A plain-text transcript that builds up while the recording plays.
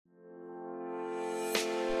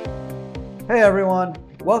Hey everyone,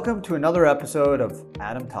 welcome to another episode of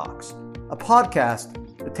Adam Talks, a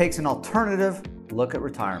podcast that takes an alternative look at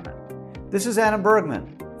retirement. This is Adam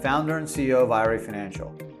Bergman, founder and CEO of IRA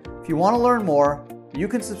Financial. If you want to learn more, you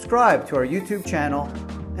can subscribe to our YouTube channel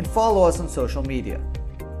and follow us on social media.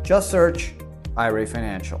 Just search IRA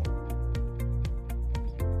Financial.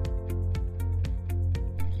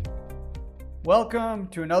 Welcome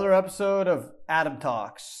to another episode of Adam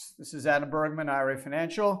Talks. This is Adam Bergman, IRA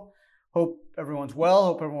Financial. Hope everyone's well,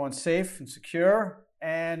 hope everyone's safe and secure,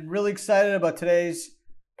 and really excited about today's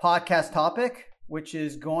podcast topic, which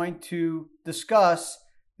is going to discuss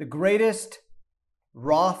the greatest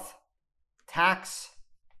Roth tax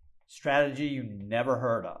strategy you never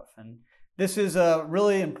heard of. And this is a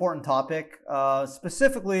really important topic,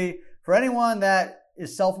 specifically for anyone that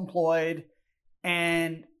is self-employed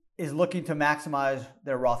and is looking to maximize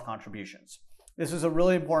their Roth contributions. This is a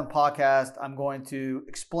really important podcast. I'm going to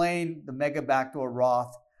explain the mega backdoor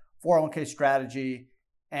Roth 401k strategy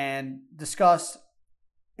and discuss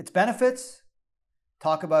its benefits,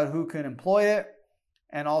 talk about who can employ it,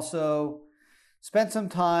 and also spend some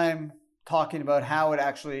time talking about how it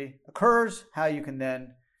actually occurs, how you can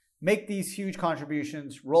then make these huge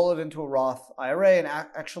contributions, roll it into a Roth IRA, and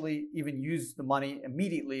actually even use the money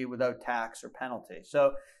immediately without tax or penalty.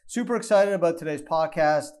 So super excited about today's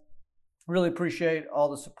podcast. Really appreciate all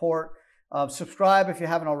the support. Subscribe if you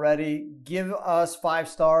haven't already. Give us 5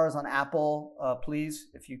 stars on Apple, please,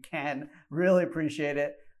 if you can. Really appreciate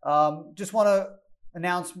it. Just want to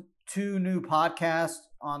announce 2 new podcasts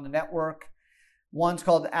on the network. One's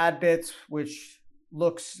called AdBits, which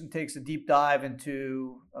looks and takes a deep dive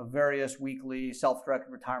into various weekly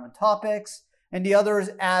self-directed retirement topics. And the other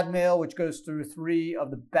is AdMail, which goes through 3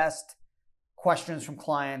 of the best questions from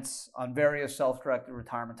clients on various self-directed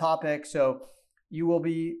retirement topics. So you will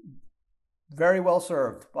be very well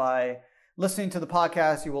served by listening to the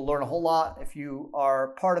podcast. You will learn a whole lot. If you are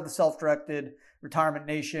part of the self-directed retirement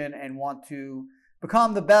nation and want to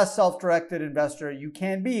become the best self-directed investor you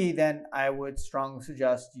can be, then I would strongly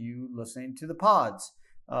suggest you listening to the pods.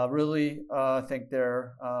 I think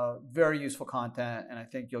they're very useful content, and I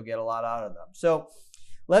think you'll get a lot out of them. So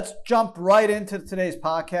let's jump right into today's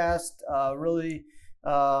podcast. Really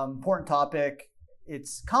important topic.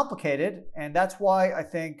 It's complicated, and that's why I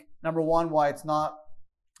think, number one, why it's not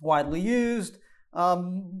widely used.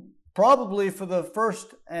 Probably for the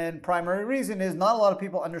first and primary reason is not a lot of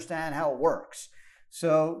people understand how it works.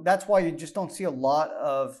 So that's why you just don't see a lot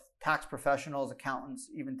of tax professionals, accountants,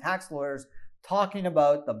 even tax lawyers talking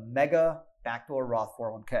about the mega backdoor Roth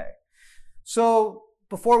 401k. So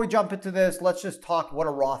before we jump into this, let's just talk what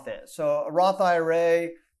a Roth is. So a Roth IRA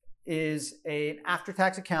is an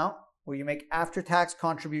after-tax account where you make after-tax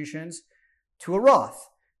contributions to a Roth.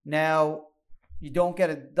 Now, you don't get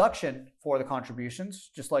a deduction for the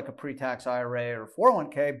contributions, just like a pre-tax IRA or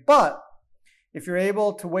 401k, but if you're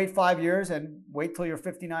able to wait 5 years and wait till you're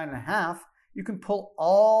 59 and a half, you can pull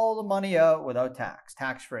all the money out without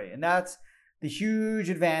tax-free. And that's the huge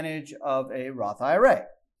advantage of a Roth IRA.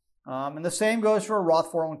 And the same goes for a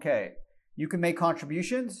Roth 401k. You can make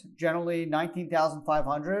contributions, generally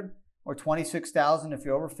 $19,500 or $26,000 if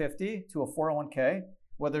you're over 50 to a 401k,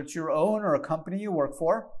 whether it's your own or a company you work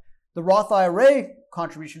for. The Roth IRA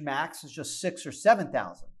contribution max is just $6,000 or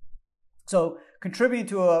 $7,000. So contributing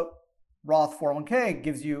to a Roth 401k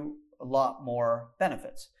gives you a lot more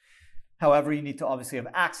benefits. However, you need to obviously have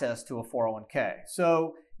access to a 401k.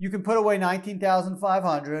 So you can put away $19,500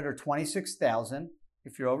 or $26,000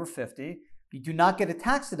 if you're over 50. You do not get a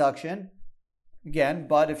tax deduction, again,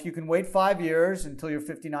 but if you can wait 5 years until you're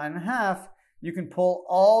 59 and a half, you can pull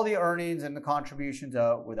all the earnings and the contributions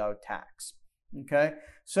out without tax. Okay?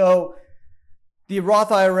 So the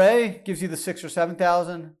Roth IRA gives you the $6,000 or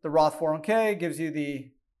 $7,000. The Roth 401k gives you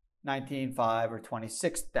the $19,500 or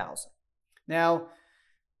 $26,000. Now,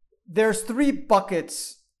 there's 3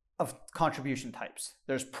 buckets of contribution types.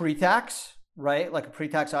 There's pre-tax, right? Like a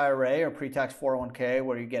pre-tax IRA or pre-tax 401k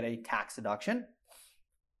where you get a tax deduction.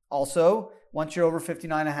 Also, once you're over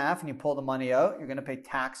 59 and a half and you pull the money out, you're going to pay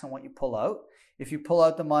tax on what you pull out. If you pull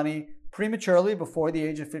out the money prematurely before the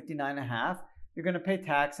age of 59 and a half, you're going to pay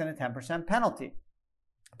tax and a 10% penalty.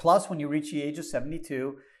 Plus, when you reach the age of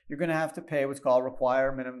 72, you're going to have to pay what's called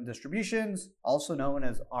required minimum distributions, also known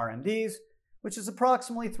as RMDs, which is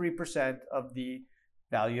approximately 3% of the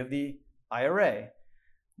value of the IRA.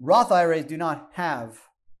 Roth IRAs do not have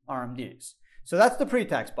RMDs. So that's the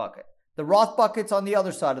pre-tax bucket. The Roth bucket's on the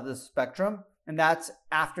other side of the spectrum, and that's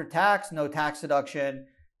after tax, no tax deduction.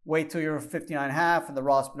 Wait till you're 59 and a half and the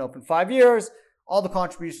Roth's been open 5 years. All the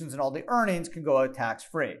contributions and all the earnings can go out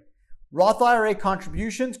tax-free. Roth IRA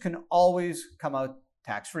contributions can always come out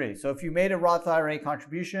tax-free. So if you made a Roth IRA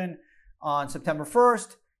contribution on September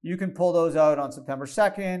 1st, you can pull those out on September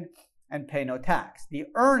 2nd and pay no tax. The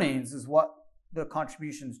earnings is what the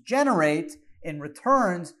contributions generate in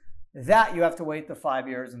returns that you have to wait the 5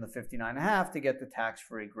 years and the 59.5 to get the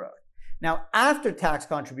tax-free growth. Now, after tax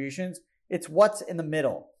contributions, it's what's in the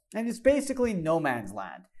middle. And it's basically no man's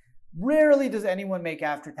land. Rarely does anyone make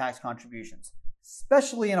after-tax contributions,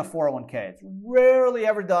 especially in a 401k. It's rarely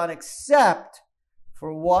ever done except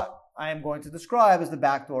for what I am going to describe as the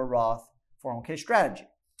backdoor Roth 401k strategy.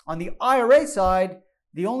 On the IRA side,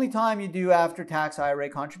 the only time you do after-tax IRA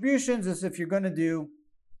contributions is if you're going to do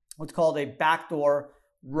what's called a backdoor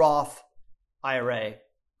Roth IRA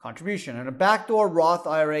contribution. And a backdoor Roth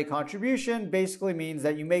IRA contribution basically means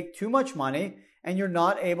that you make too much money and you're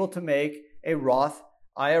not able to make a Roth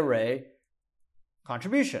IRA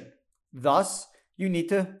contribution. Thus, you need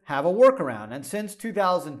to have a workaround. And since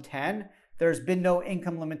 2010, there's been no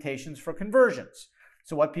income limitations for conversions.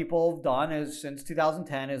 So what people have done is since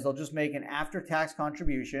 2010 is they'll just make an after-tax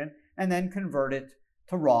contribution and then convert it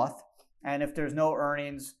to Roth. And if there's no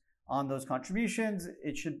earnings on those contributions,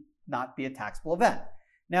 it should not be a taxable event.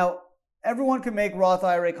 Now, everyone can make Roth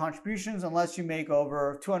IRA contributions unless you make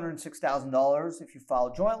over $206,000 if you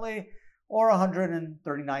file jointly, or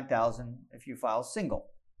 $139,000 if you file single.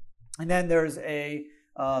 And then there's a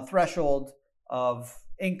threshold of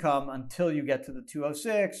income until you get to the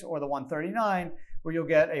 206 or the 139, where you'll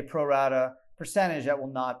get a pro rata percentage that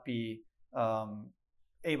will not be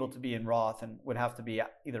able to be in Roth and would have to be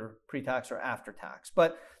either pre-tax or after-tax.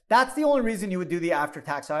 But that's the only reason you would do the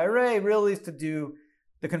after-tax IRA, really, is to do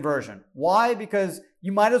the conversion. Why? Because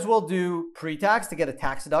you might as well do pre-tax to get a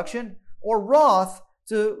tax deduction or Roth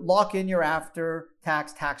to lock in your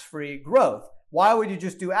after-tax tax-free growth. Why would you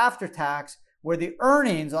just do after-tax where the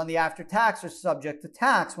earnings on the after-tax are subject to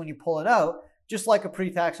tax when you pull it out, just like a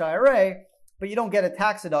pre-tax IRA, but you don't get a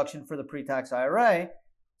tax deduction for the pre-tax IRA,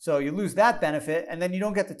 so you lose that benefit, and then you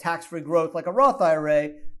don't get the tax-free growth like a Roth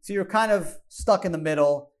IRA, so you're kind of stuck in the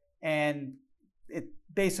middle, and it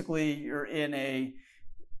basically you're in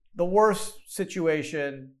the worst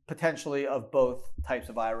situation potentially of both types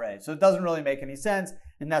of IRAs. So it doesn't really make any sense,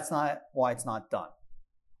 and that's not why it's not done.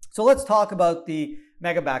 So let's talk about the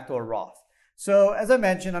mega backdoor Roth. So as I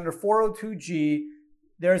mentioned, under 402G,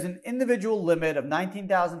 there's an individual limit of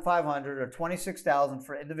 $19,500 or $26,000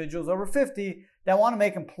 for individuals over 50 that want to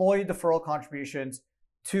make employee deferral contributions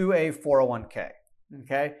to a 401k.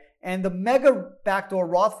 Okay? And the mega backdoor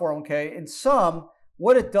Roth 401k, in sum,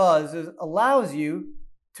 what it does is allows you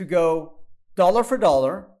to go dollar for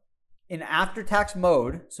dollar in after-tax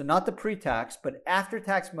mode, so not the pre-tax, but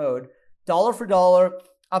after-tax mode, dollar for dollar,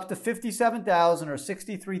 up to $57,000 or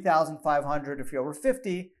 $63,500 if you're over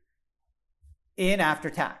 50 in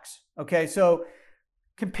after-tax. Okay, so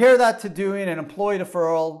compare that to doing an employee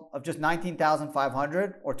deferral of just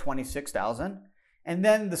 $19,500 or $26,000. And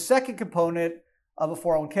then the second component of a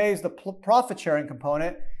 401k is the profit sharing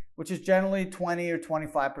component, which is generally 20 or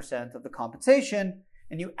 25% of the compensation.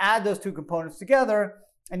 And you add those two components together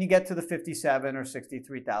and you get to the $57,000 or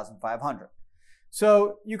 $63,500.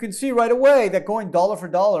 So you can see right away that going dollar for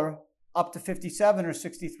dollar up to $57,000 or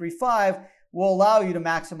 $63,500 will allow you to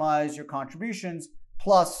maximize your contributions,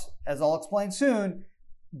 plus, as I'll explain soon,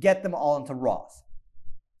 get them all into Roth.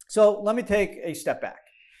 So let me take a step back.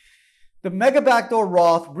 The mega backdoor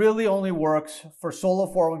Roth really only works for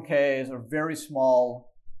solo 401ks or very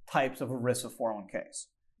small types of ERISA 401ks.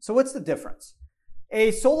 So what's the difference?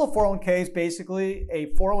 A solo 401k is basically a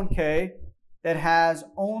 401k that has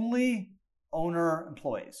only owner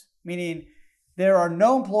employees, meaning there are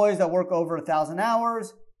no employees that work over 1,000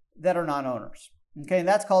 hours that are non-owners. Okay, and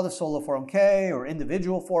that's called a solo 401k or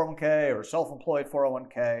individual 401k or self-employed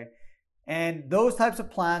 401k. And those types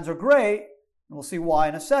of plans are great, and we'll see why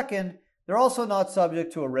in a second. They're also not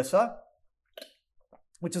subject to ERISA,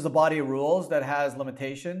 which is a body of rules that has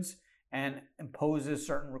limitations and imposes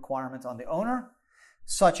certain requirements on the owner,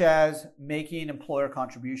 such as making employer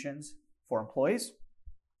contributions for employees.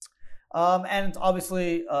 And it's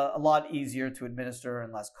obviously a lot easier to administer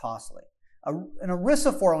and less costly. An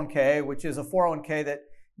ERISA 401k, which is a 401k that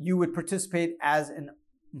you would participate as an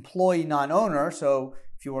employee non-owner, so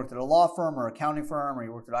if you worked at a law firm or accounting firm, or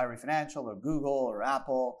you worked at Ivory Financial or Google or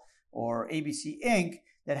Apple or ABC Inc.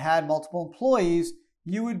 that had multiple employees,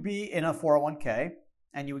 you would be in a 401k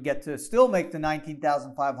and you would get to still make the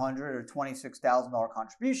 $19,500 or $26,000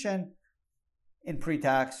 contribution in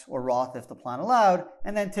pre-tax or Roth if the plan allowed.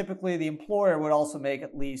 And then typically the employer would also make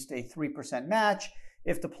at least a 3% match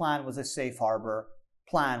if the plan was a safe harbor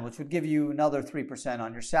plan, which would give you another 3%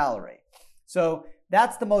 on your salary. So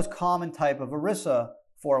that's the most common type of ERISA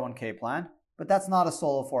 401k plan, but that's not a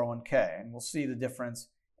solo 401k, and we'll see the difference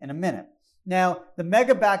in a minute. Now, the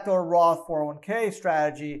Mega Backdoor Roth 401k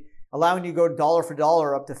strategy, allowing you to go dollar for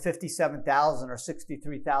dollar up to $57,000 or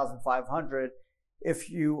 $63,500 if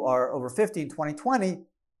you are over 50 in 2020,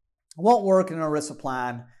 won't work in an ERISA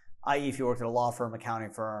plan, i.e. if you work at a law firm,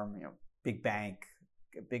 accounting firm, big bank,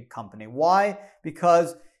 a big company. Why?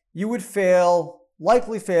 Because you would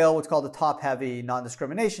likely fail what's called the top-heavy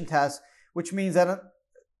non-discrimination test, which means that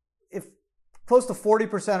if close to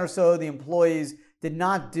 40% or so of the employees did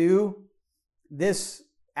not do this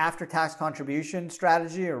after-tax contribution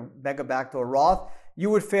strategy or Mega Backdoor Roth, you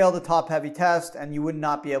would fail the top-heavy test and you would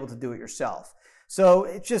not be able to do it yourself. So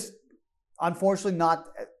it's just unfortunately not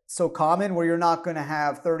so common where you're not going to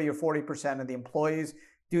have 30 or 40% of the employees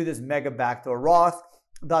do this Mega Backdoor Roth.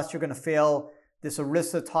 Thus, you're going to fail this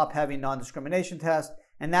ERISA top-heavy non-discrimination test.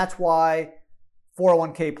 And that's why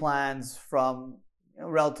 401k plans from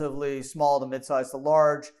relatively small to mid-sized to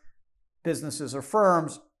large businesses or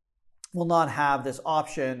firms will not have this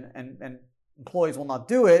option, and employees will not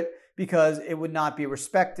do it because it would not be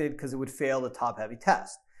respected because it would fail the top-heavy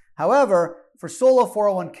test. However, for solo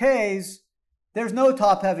 401ks, there's no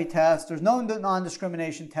top-heavy test, there's no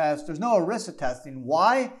non-discrimination test, there's no ERISA testing.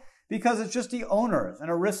 Why? Because it's just the owners, and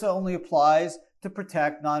ERISA only applies to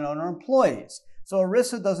protect non-owner employees. So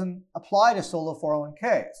ERISA doesn't apply to solo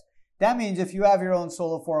 401ks. That means if you have your own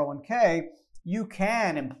solo 401k, you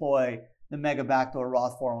can employ the Mega Backdoor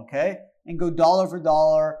Roth 401k and go dollar for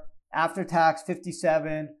dollar after tax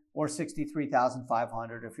 $57,000 or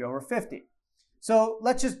 $63,500 if you're over 50. So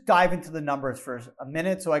let's just dive into the numbers for a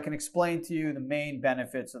minute so I can explain to you the main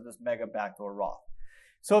benefits of this Mega Backdoor Roth.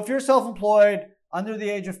 So if you're self-employed under the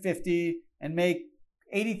age of 50 and make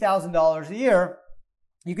 $80,000 a year,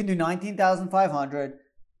 you can do $19,500.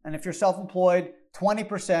 And if you're self-employed,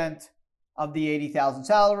 20% of the $80,000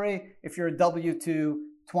 salary. If you're a W-2,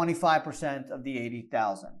 25% of the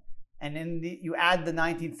 $80,000. And you add the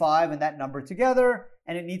 $19,500 and that number together,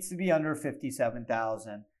 and it needs to be under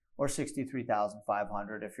 $57,000 or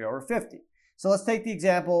 $63,500 if you're over 50. So let's take the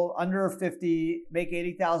example, under 50, make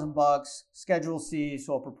 $80,000, Schedule C,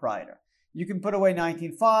 sole proprietor. You can put away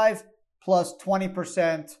 $19,500 plus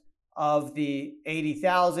 20% of the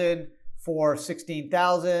 $80,000 for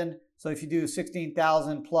 $16,000. So if you do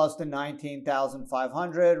 $16,000 plus the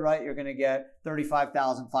 $19,500, right, you're going to get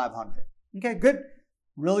 $35,500. Okay, good.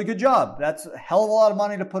 Really good job. That's a hell of a lot of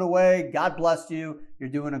money to put away. God bless you. You're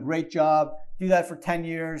doing a great job. Do that for 10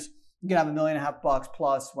 years. You can have $1.5 million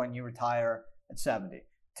plus when you retire at 70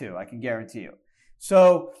 too. I can guarantee you.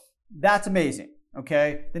 So that's amazing.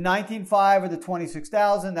 Okay, the $19,500 or the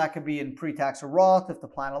 $26,000, that could be in pre-tax or Roth if the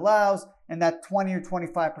plan allows, and that 20 or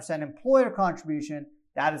 25% employer contribution,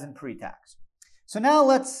 that is in pre-tax. So now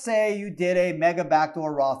let's say you did a Mega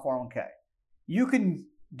Backdoor Roth 401k. You can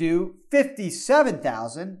do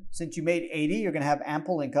 $57,000 since you made $80. You're going to have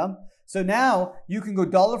ample income. So now you can go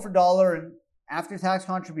dollar for dollar in after-tax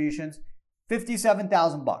contributions,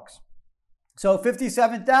 $57,000. So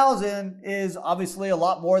 $57,000 is obviously a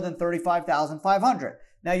lot more than $35,500.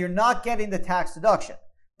 Now you're not getting the tax deduction,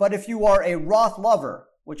 but if you are a Roth lover,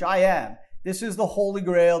 which I am, this is the Holy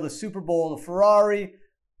Grail, the Super Bowl, the Ferrari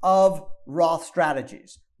of Roth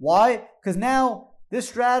strategies. Why? Because now this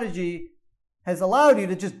strategy has allowed you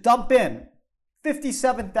to just dump in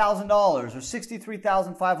 $57,000 or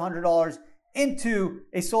 $63,500 into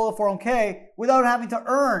a solo 401k without having to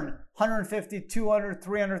earn $150,000, $200,000,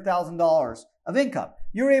 $300,000 of income.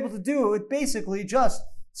 You're able to do it with basically just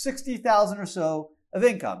 $60,000 or so of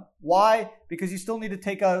income. Why? Because you still need to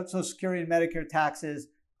take out Social Security and Medicare taxes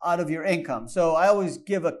out of your income. So I always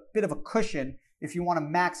give a bit of a cushion if you want to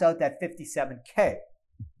max out that $57K.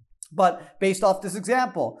 But based off this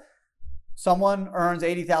example, someone earns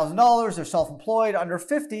 $80,000, they're self-employed, under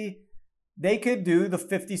 50, they could do the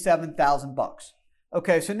 $57,000.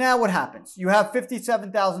 Okay, so now what happens? You have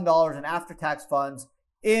 $57,000 in after-tax funds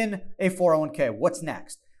in a 401k. What's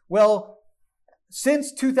next? Well,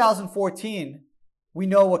 since 2014, we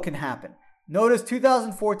know what can happen. Notice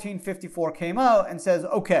 2014 54 came out and says,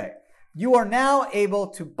 okay, you are now able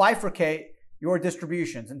to bifurcate your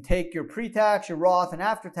distributions and take your pre-tax, your Roth, and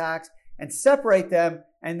after-tax and separate them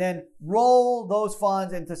and then roll those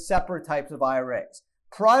funds into separate types of IRAs.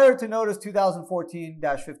 Prior to Notice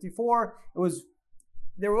 2014-54,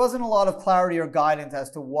 there wasn't a lot of clarity or guidance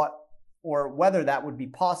as to what or whether that would be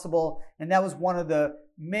possible, and that was one of the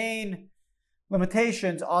main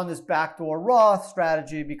limitations on this backdoor Roth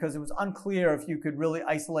strategy because it was unclear if you could really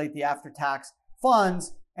isolate the after-tax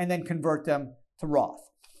funds and then convert them to Roth.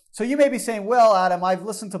 So you may be saying, well, Adam, I've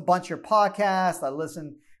listened to a bunch of your podcasts. I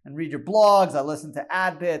listen and read your blogs. I listen to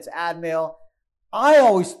AdBits, AdMail. I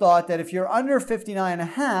always thought that if you're under 59 and a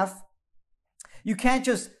half, you can't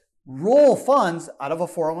just roll funds out of a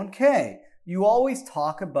 401k. You always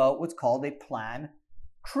talk about what's called a plan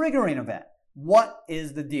triggering event. What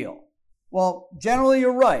is the deal? Well, generally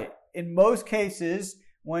you're right. In most cases,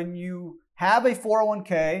 when you have a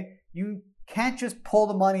 401k, you can't just pull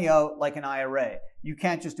the money out like an IRA. You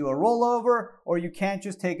can't just do a rollover, or you can't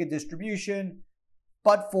just take a distribution,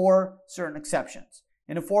 but for certain exceptions.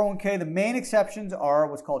 In a 401k, the main exceptions are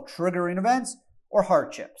what's called triggering events or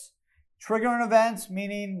hardships. Triggering events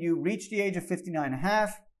meaning you reach the age of 59 and a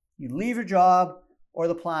half, you leave your job, or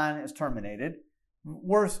the plan is terminated.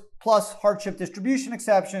 Plus hardship distribution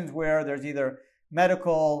exceptions where there's either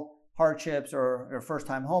medical hardships or a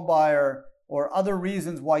first-time home buyer or other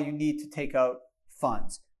reasons why you need to take out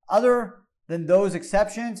funds. Other than those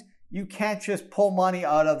exceptions, you can't just pull money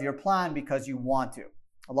out of your plan because you want to.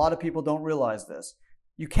 A lot of people don't realize this.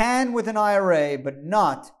 You can with an IRA, but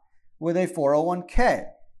not with a 401k.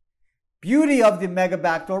 Beauty of the mega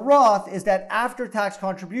backdoor Roth is that after-tax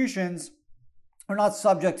contributions are not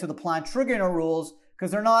subject to the plan triggering rules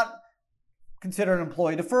because they're not considered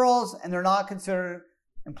employee deferrals and they're not considered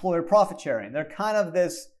employer profit sharing. They're kind of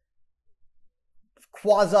this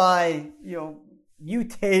quasi,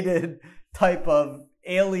 mutated type of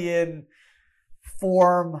alien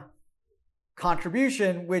form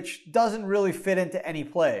contribution, which doesn't really fit into any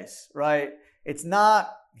place, right? It's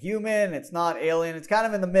not human, it's not alien, it's kind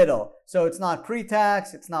of in the middle. So it's not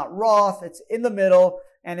pre-tax, it's not Roth, it's in the middle,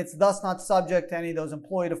 and it's thus not subject to any of those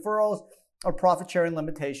employee deferrals or profit sharing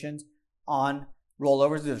limitations on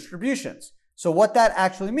rollovers and distributions. So what that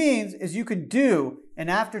actually means is you can do an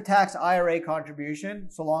after-tax IRA contribution,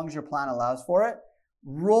 so long as your plan allows for it,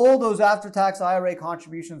 roll those after-tax IRA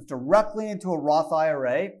contributions directly into a Roth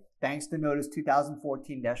IRA, thanks to Notice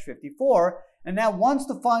 2014-54, and now once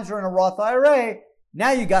the funds are in a Roth IRA,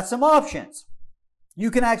 now you got some options.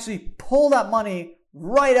 You can actually pull that money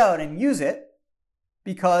right out and use it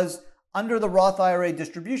because under the Roth IRA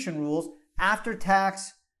distribution rules,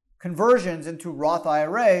 after-tax conversions into Roth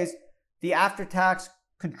IRAs, the after-tax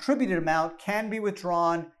contributed amount can be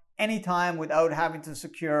withdrawn anytime without having to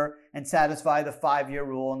secure and satisfy the 5-year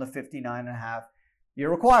rule and the 59.5-year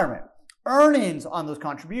requirement. Earnings on those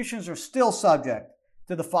contributions are still subject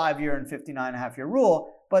to the 5-year and 59.5-year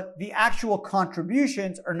rule, but the actual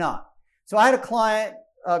contributions are not. So I had a client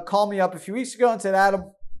call me up a few weeks ago and said,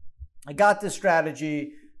 Adam, I got this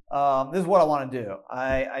strategy. This is what I want to do.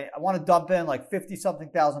 I want to dump in like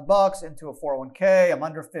 50-something thousand bucks into a 401k. I'm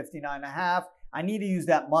under 59.5. I need to use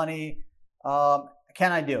that money.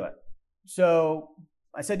 Can I do it? So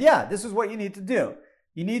I said, yeah, this is what you need to do.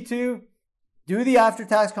 You need to do the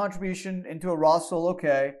after-tax contribution into a Roth Solo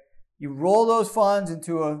K. You roll those funds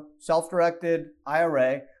into a self-directed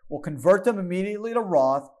IRA. We'll convert them immediately to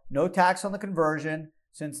Roth. No tax on the conversion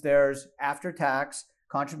since there's after-tax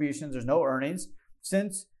contributions. There's no earnings.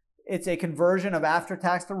 Since it's a conversion of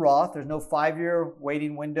after-tax to Roth, there's no 5-year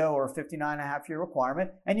waiting window or 59.5-year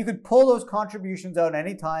requirement. And you could pull those contributions out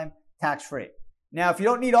anytime tax-free. Now, if you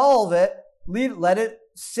don't need all of it, let it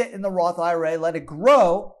sit in the Roth IRA, let it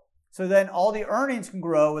grow, so then all the earnings can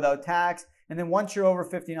grow without tax. And then once you're over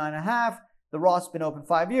 59.5, the Roth's been open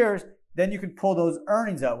 5 years, then you can pull those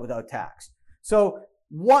earnings out without tax. So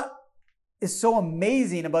what is so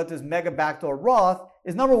amazing about this mega backdoor Roth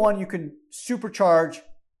is, number one, you can supercharge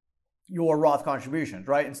your Roth contributions,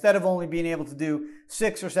 right? Instead of only being able to do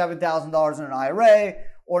 $6,000 or $7,000 in an IRA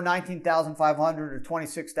or $19,500 or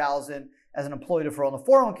 $26,000 as an employee deferral in the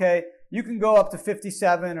 401k, you can go up to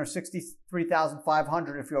 $57,000 or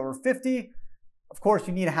 $63,500 if you're over 50. Of course,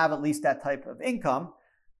 you need to have at least that type of income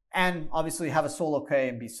and obviously have a solo K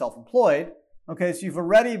and be self-employed. Okay, so you've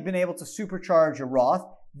already been able to supercharge your Roth.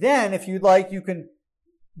 Then, if you'd like, you can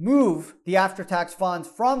move the after-tax funds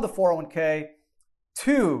from the 401k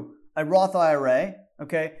to a Roth IRA.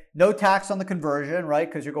 Okay, no tax on the conversion, right?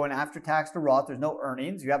 Because you're going after tax to Roth. There's no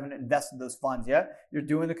earnings. You haven't invested those funds yet. You're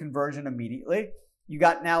doing the conversion immediately. You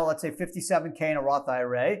got now, let's say, $57K in a Roth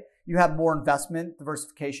IRA. You have more investment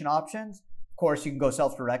diversification options. Of course, you can go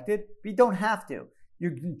self-directed, but you don't have to.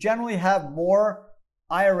 You generally have more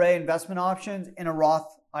IRA investment options in a Roth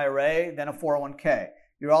IRA than a 401k.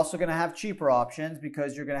 You're also going to have cheaper options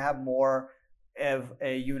because you're going to have more of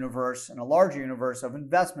a universe and a larger universe of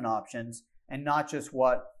investment options and not just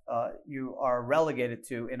what you are relegated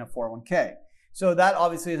to in a 401k. So that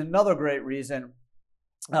obviously is another great reason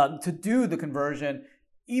to do the conversion.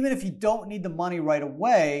 Even if you don't need the money right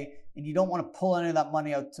away and you don't want to pull any of that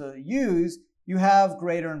money out to use, you have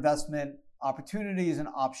greater investment opportunities and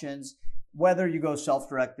options, whether you go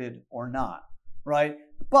self-directed or not, right?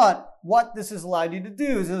 But what this has allowed you to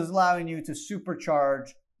do is it is allowing you to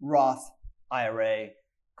supercharge Roth IRA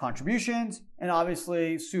contributions and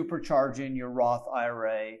obviously supercharging your Roth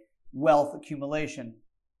IRA wealth accumulation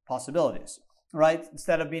possibilities, right?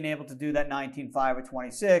 Instead of being able to do that 19.5 or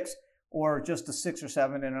 26 or just a 6 or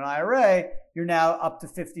 7 in an IRA, you're now up to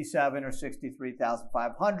 57 or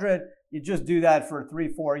 63,500. You just do that for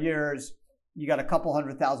 3-4 years. You got a couple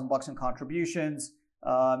 $100,000 in contributions.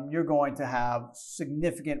 You're going to have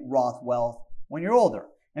significant Roth wealth when you're older.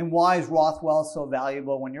 And why is Roth wealth so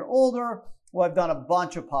valuable when you're older? Well, I've done a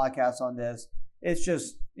bunch of podcasts on this. It's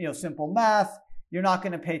just, simple math. You're not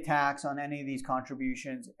going to pay tax on any of these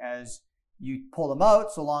contributions as you pull them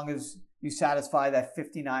out, so long as you satisfy that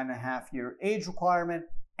 59.5-year age requirement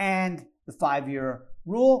and the 5-year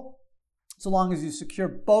rule. So long as you secure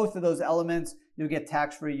both of those elements, you'll get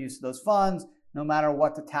tax-free use of those funds. No matter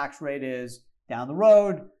what the tax rate is down the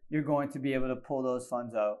road, you're going to be able to pull those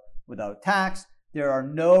funds out without tax. There are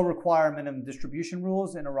no required minimum distribution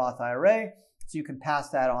rules in a Roth IRA, so you can pass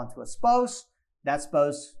that on to a spouse. That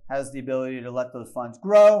spouse has the ability to let those funds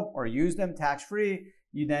grow or use them tax-free.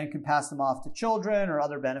 You then can pass them off to children or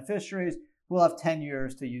other beneficiaries who will have 10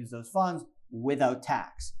 years to use those funds without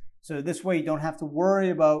tax. So this way you don't have to worry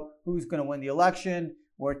about who's going to win the election,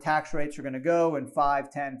 where tax rates are going to go in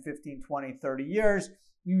 5, 10, 15, 20, 30 years.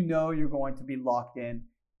 You know you're going to be locked in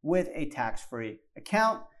with a tax-free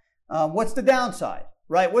account. What's the downside,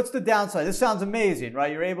 right? What's the downside? This sounds amazing,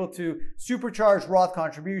 right? You're able to supercharge Roth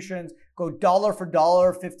contributions, go dollar for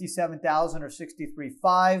dollar, 57,000 or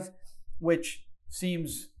 63.5, which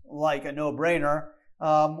seems like a no-brainer.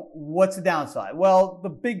 What's the downside? Well, the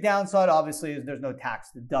big downside obviously is there's no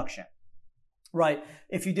tax deduction, right?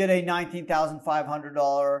 If you did a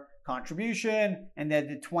 $19,500 contribution and then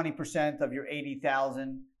did 20% of your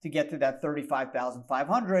 $80,000 to get to that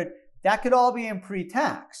 $35,500, that could all be in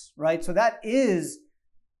pre-tax, right? So that is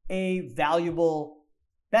a valuable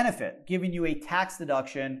benefit, giving you a tax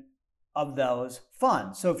deduction of those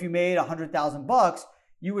funds. So if you made $100,000,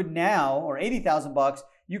 you would now, or $80,000,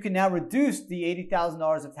 you can now reduce the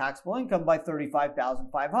 $80,000 of taxable income by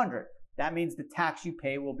 $35,500. That means the tax you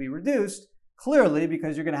pay will be reduced, clearly,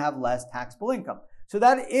 because you're going to have less taxable income. So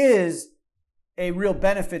that is a real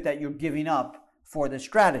benefit that you're giving up for this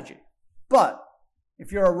strategy. But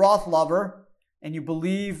if you're a Roth lover and you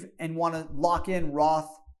believe and want to lock in Roth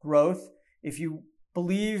growth, if you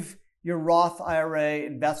believe your Roth IRA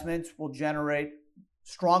investments will generate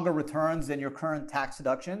stronger returns than your current tax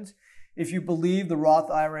deductions, if you believe the Roth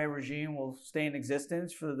IRA regime will stay in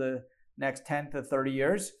existence for the next 10 to 30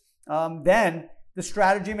 years, then the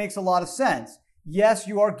strategy makes a lot of sense. Yes,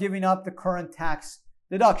 you are giving up the current tax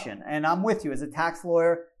deduction. And I'm with you. As a tax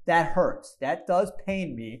lawyer, that hurts. That does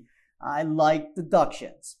pain me. I like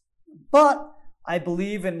deductions. But I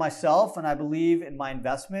believe in myself and I believe in my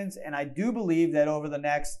investments. And I do believe that over the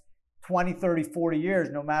next 20, 30, 40 years,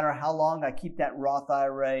 no matter how long I keep that Roth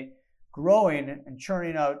IRA growing and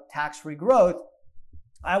churning out tax-free growth,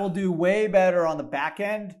 I will do way better on the back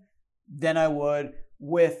end than I would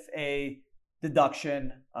with a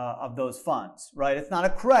deduction of those funds, right? It's not a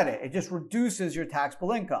credit. It just reduces your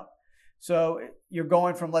taxable income. So you're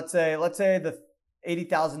going from, let's say the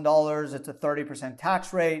 $80,000, it's a 30%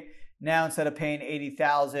 tax rate. Now, instead of paying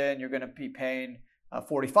 $80,000, you're going to be paying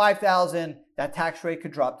 $45,000. That tax rate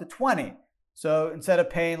could drop to 20. So instead of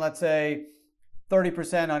paying, let's say,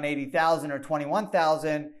 30% on $80,000 or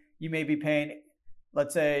 $21,000, you may be paying,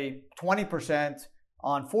 let's say, 20%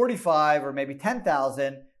 on $45,000 or maybe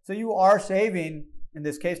 $10,000. So you are saving, in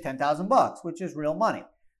this case, $10,000, which is real money.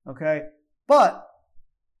 Okay, but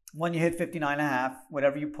when you hit 59.5,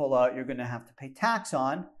 whatever you pull out, you're going to have to pay tax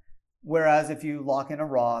on. Whereas if you lock in a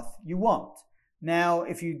Roth, you won't. Now,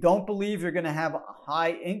 if you don't believe you're going to have a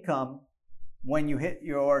high income when you hit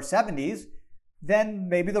your 70s, then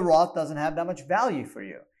maybe the Roth doesn't have that much value for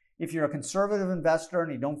you. If you're a conservative investor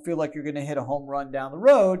and you don't feel like you're going to hit a home run down the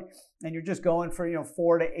road and you're just going for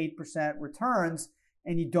 4 to 8% returns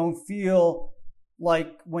and you don't feel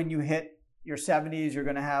like when you hit your 70s you're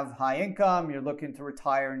going to have high income, you're looking to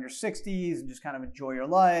retire in your 60s and just kind of enjoy your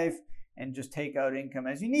life and just take out income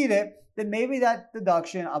as you need it, then maybe that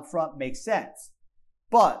deduction up front makes sense.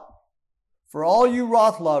 But for all you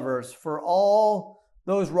Roth lovers, for all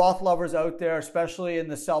those Roth lovers out there, especially in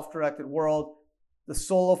the self-directed world, the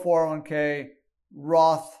solo 401k,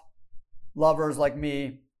 Roth lovers like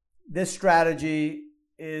me, this strategy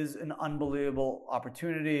is an unbelievable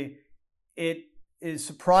opportunity. It is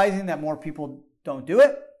surprising that more people don't do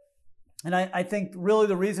it. And I think really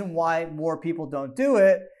the reason why more people don't do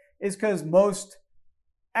it is because most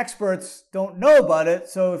experts don't know about it.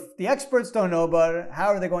 So if the experts don't know about it, how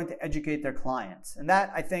are they going to educate their clients? And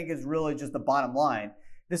that, I think, is really just the bottom line.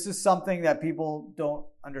 This is something that people don't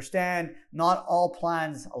understand. Not all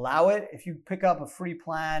plans allow it. If you pick up a free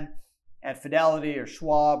plan at Fidelity or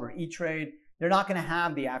Schwab or E-Trade, they're not going to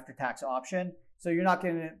have the after-tax option. So you're not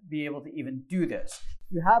going to be able to even do this.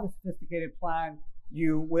 If you have a sophisticated plan,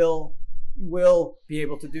 you will be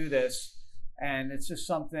able to do this. And it's just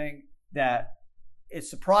something that it's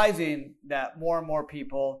surprising that more and more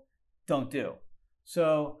people don't do.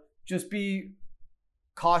 So just be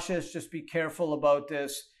cautious, just be careful about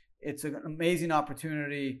this. It's an amazing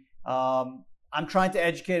opportunity. I'm trying to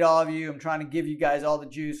educate all of you. I'm trying to give you guys all the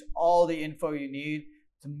juice, all the info you need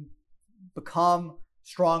to become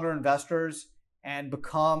stronger investors and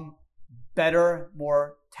become better,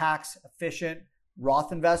 more tax efficient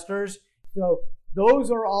Roth investors. So those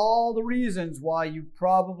are all the reasons why you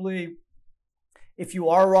probably, if you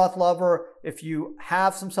are a Roth lover, if you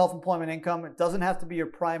have some self-employment income, it doesn't have to be your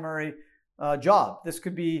primary job. This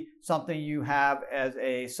could be something you have as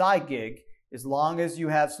a side gig. As long as you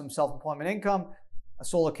have some self-employment income, a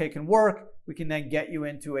solo K can work. We can then get you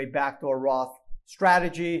into a backdoor Roth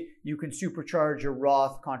strategy. You can supercharge your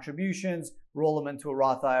Roth contributions, roll them into a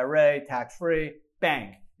Roth IRA, tax-free,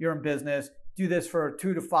 bang, you're in business. Do this for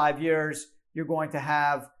 2 to 5 years. You're going to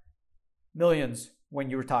have millions when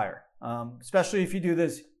you retire, especially if you do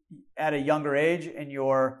this at a younger age in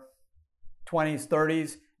your 20s,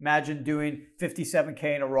 30s. Imagine doing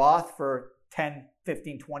 57K in a Roth for 10,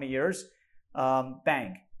 15, 20 years.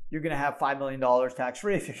 Bang, you're going to have $5 million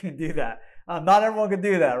tax-free if you can do that. Not everyone can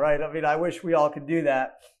do that, right? I mean, I wish we all could do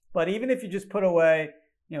that. But even if you just put away,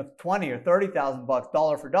 20 or 30,000 bucks,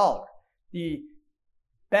 dollar for dollar, the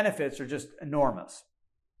benefits are just enormous.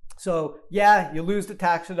 So yeah, you lose the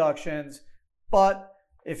tax deductions, but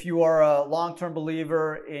if you are a long-term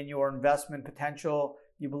believer in your investment potential,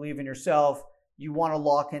 you believe in yourself, you want to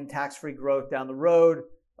lock in tax-free growth down the road,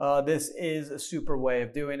 this is a super way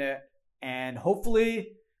of doing it. And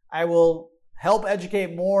hopefully I will help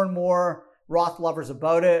educate more and more Roth lovers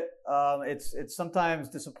about it. It's sometimes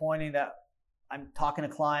disappointing that I'm talking to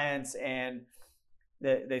clients and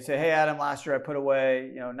they say, hey, Adam, last year I put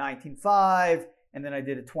away, 19.5, and then I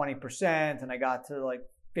did a 20%, and I got to like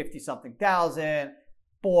 50-something thousand.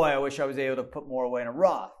 Boy, I wish I was able to put more away in a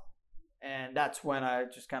Roth. And that's when I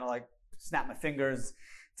just kind of like snap my fingers,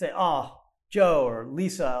 say, oh, Joe or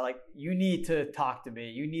Lisa, like, you need to talk to me.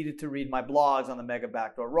 You needed to read my blogs on the Mega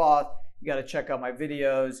Backdoor Roth. You got to check out my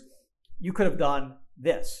videos. You could have done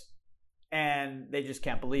this. And they just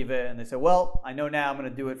can't believe it. And they say, well, I know now I'm going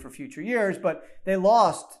to do it for future years, but they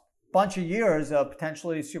lost a bunch of years of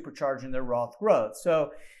potentially supercharging their Roth growth.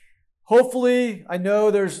 So hopefully, I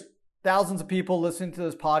know there's thousands of people listening to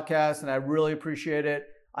this podcast, and I really appreciate it.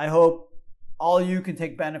 I hope all of you can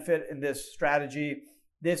take benefit in this strategy.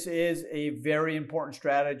 This is a very important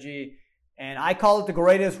strategy, and I call it the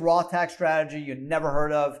greatest Roth tax strategy you never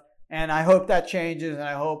heard of. And I hope that changes, and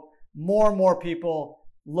I hope more and more people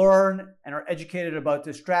learn and are educated about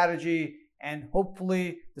this strategy and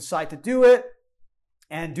hopefully decide to do it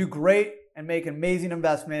and do great and make amazing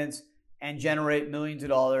investments and generate millions of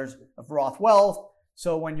dollars of Roth wealth.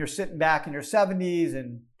 So when you're sitting back in your 70s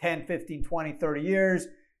and 10, 15, 20, 30 years,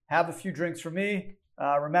 have a few drinks for me.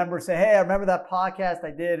 Remember, say, hey, I remember that podcast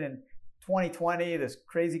I did in 2020, this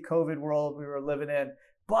crazy COVID world we were living in.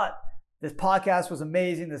 But this podcast was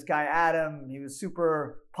amazing. This guy, Adam, he was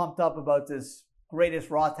super pumped up about this greatest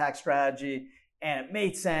Roth tax strategy, and it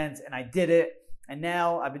made sense, and I did it. And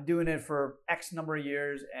now I've been doing it for X number of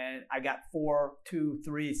years, and I got $4, $2,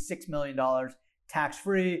 $3, $6 million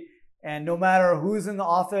tax-free. And no matter who's in the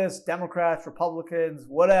office, Democrats, Republicans,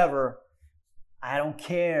 whatever, I don't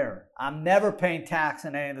care. I'm never paying tax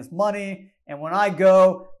on any of this money. And when I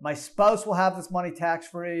go, my spouse will have this money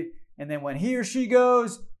tax-free. And then when he or she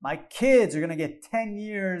goes, my kids are going to get 10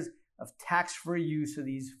 years of tax-free use of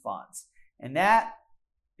these funds. And that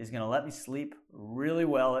is going to let me sleep really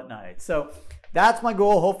well at night. So that's my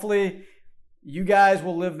goal. Hopefully you guys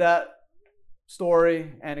will live that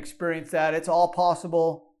story and experience that. It's all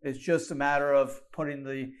possible. It's just a matter of putting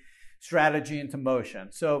the strategy into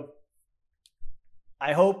motion. So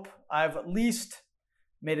I hope I've at least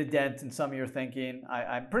made a dent in some of your thinking.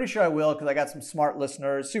 I'm pretty sure I will, because I got some smart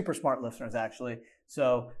listeners, super smart listeners actually.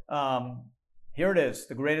 So here it is,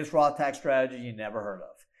 the greatest Roth tax strategy you never heard of.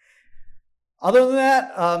 Other than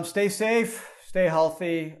that, stay safe, stay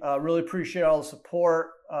healthy. Really appreciate all the support.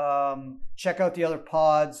 Check out the other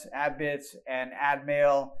pods, AdBits and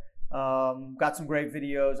AdMail. Got some great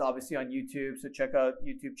videos, obviously, on YouTube. So check out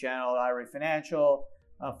YouTube channel, IRA Financial.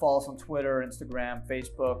 Follow us on Twitter, Instagram,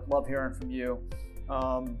 Facebook. Love hearing from you.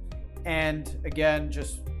 And again,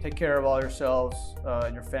 just take care of all yourselves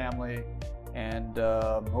and your family. And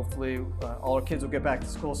hopefully all our kids will get back to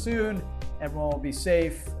school soon. Everyone will be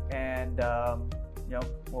safe, and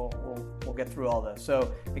we'll get through all this.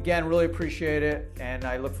 So again, really appreciate it, and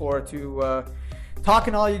I look forward to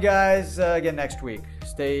talking to all you guys again next week.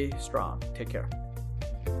 Stay strong. Take care.